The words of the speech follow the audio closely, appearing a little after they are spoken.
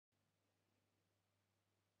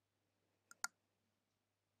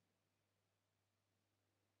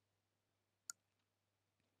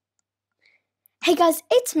Hey guys,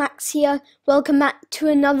 it's Max here. Welcome back to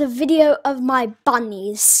another video of my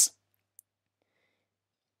bunnies.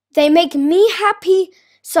 They make me happy,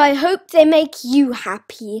 so I hope they make you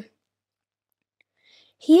happy.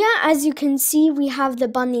 Here, as you can see, we have the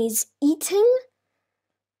bunnies eating.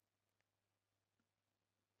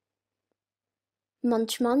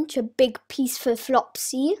 Munch munch, a big piece for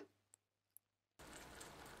Flopsy.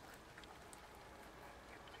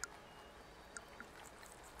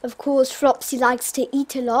 Of course, Flopsy likes to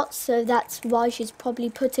eat a lot, so that's why she's probably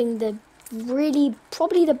putting the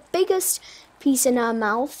probably the biggest piece in her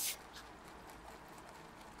mouth.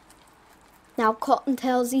 Now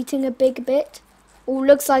Cottontail's eating a big bit. Oh,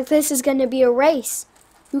 looks like this is going to be a race.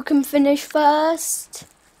 Who can finish first?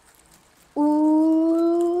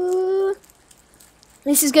 Ooh.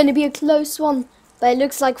 This is going to be a close one, but it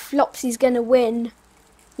looks like Flopsy's going to win.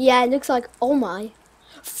 Yeah, it looks like, oh my.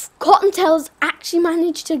 Cottontail's actually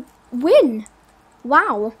managed to win.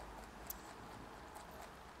 Wow.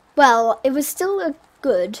 Well, it was still a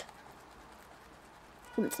good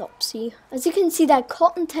from Flopsy. As you can see, that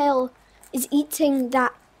Cottontail is eating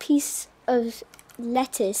that piece of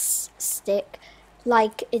lettuce stick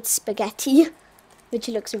like it's spaghetti, which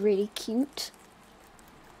looks really cute.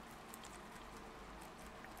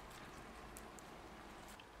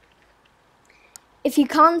 If you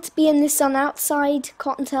can't be in the sun outside,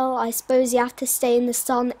 Cottontail, I suppose you have to stay in the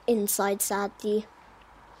sun inside, sadly.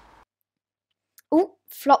 Oh,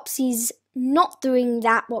 Flopsy's not doing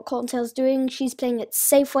that, what Cottontail's doing. She's playing it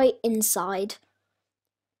safe way inside.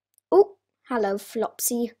 Oh, hello,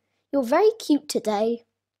 Flopsy. You're very cute today.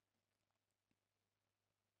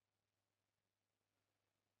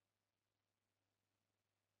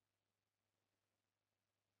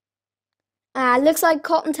 Looks like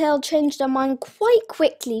Cottontail changed her mind quite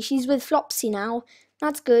quickly. She's with Flopsy now.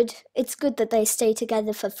 That's good. It's good that they stay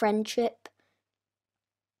together for friendship.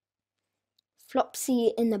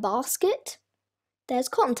 Flopsy in the basket. There's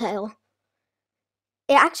Cottontail.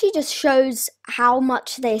 It actually just shows how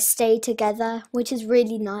much they stay together, which is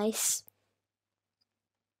really nice.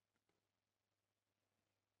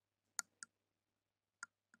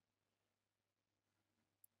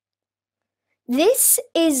 This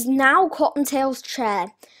is now Cottontail's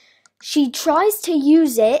chair. She tries to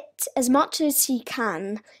use it as much as she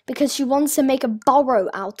can because she wants to make a burrow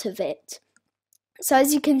out of it. So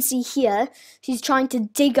as you can see here, she's trying to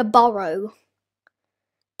dig a burrow.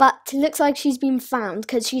 But it looks like she's been found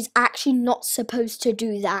because she's actually not supposed to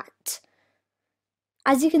do that.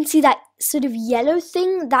 As you can see, that sort of yellow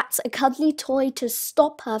thing, that's a cuddly toy to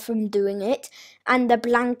stop her from doing it. And the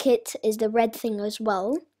blanket is the red thing as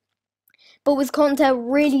well. But with Cottontail,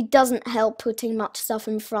 really doesn't help putting much stuff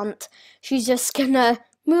in front. She's just gonna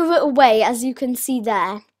move it away, as you can see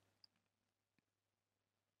there.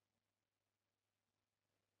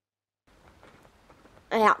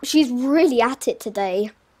 Yeah, she's really at it today.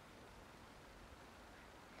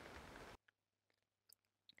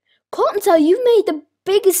 Cottontail, you've made the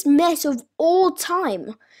biggest mess of all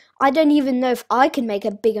time. I don't even know if I can make a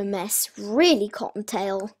bigger mess, really,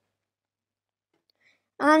 Cottontail.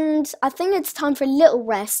 And I think it's time for a little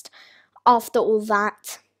rest after all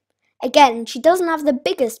that. Again, she doesn't have the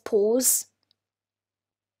biggest paws.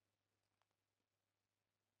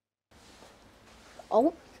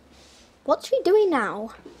 Oh, what's she doing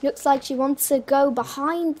now? Looks like she wants to go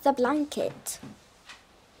behind the blanket.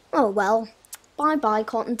 Oh well, bye-bye,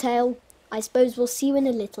 Cottontail. I suppose we'll see you in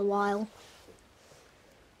a little while.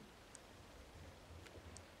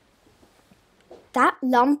 That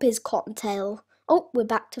lump is Cottontail. Oh, we're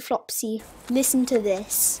back to Flopsy. Listen to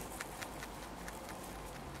this.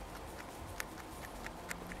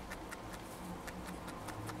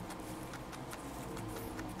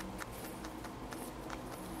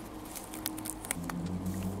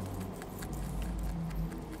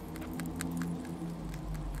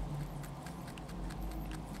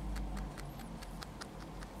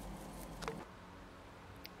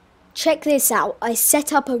 Check this out. I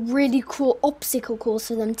set up a really cool obstacle course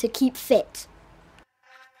for them to keep fit.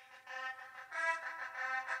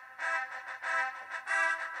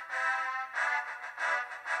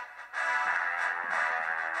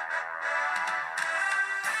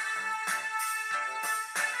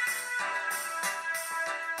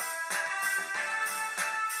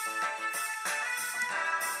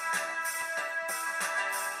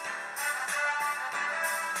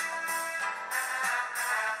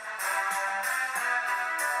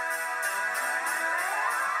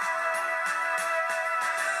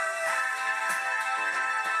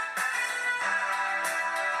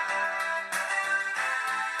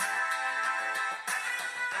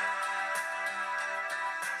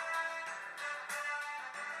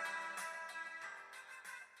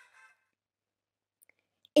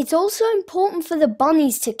 It's also important for the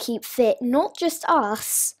bunnies to keep fit, not just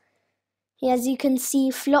us. As you can see,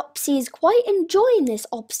 Flopsy is quite enjoying this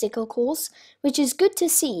obstacle course, which is good to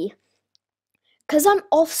see. Because I'm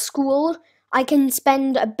off school, I can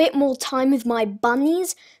spend a bit more time with my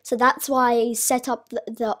bunnies, so that's why I set up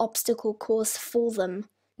the obstacle course for them.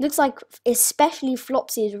 Looks like especially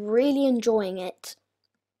Flopsy is really enjoying it.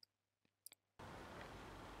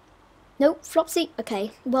 No, Flopsy?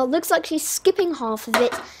 Okay. Well, looks like she's skipping half of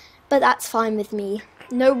it, but that's fine with me.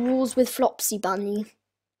 No rules with Flopsy Bunny.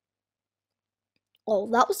 Oh,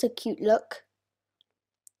 that was a cute look.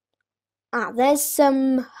 Ah, there's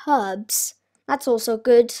some herbs. That's also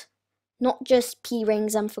good. Not just pea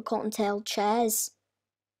rings and for Cottontail chairs.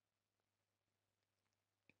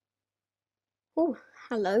 Oh,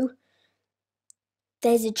 hello.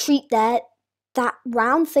 There's a treat there. That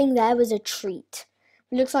round thing there was a treat.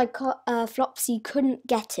 It looks like Flopsy couldn't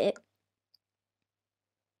get it.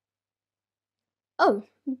 Oh,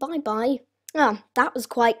 bye-bye. Ah, that was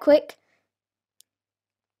quite quick.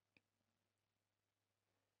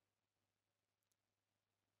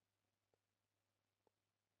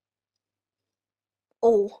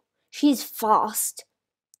 Oh, she's fast.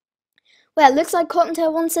 Well, it looks like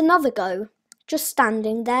Cottontail wants another go. Just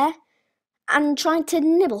standing there and trying to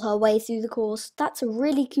nibble her way through the course. That's a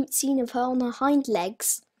really cute scene of her on her hind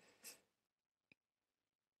legs.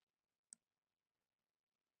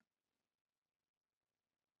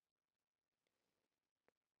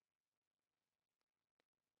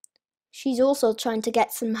 She's also trying to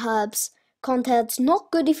get some herbs. Cottontail's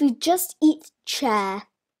not good if you just eat chair.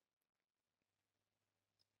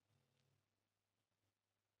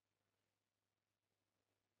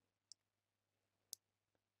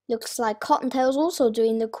 Looks like Cottontail's also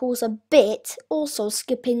doing the course a bit, also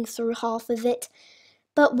skipping through half of it.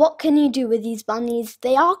 But what can you do with these bunnies?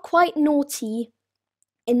 They are quite naughty.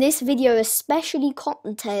 In this video, especially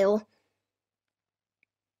Cottontail.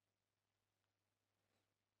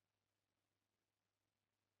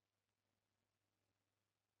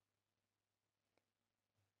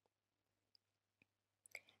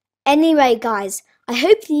 Anyway, guys, I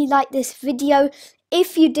hope you liked this video.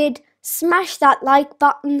 If you did, smash that like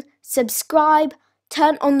button, subscribe,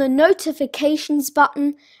 turn on the notifications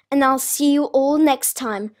button, and I'll see you all next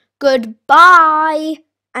time. Goodbye,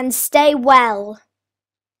 and stay well.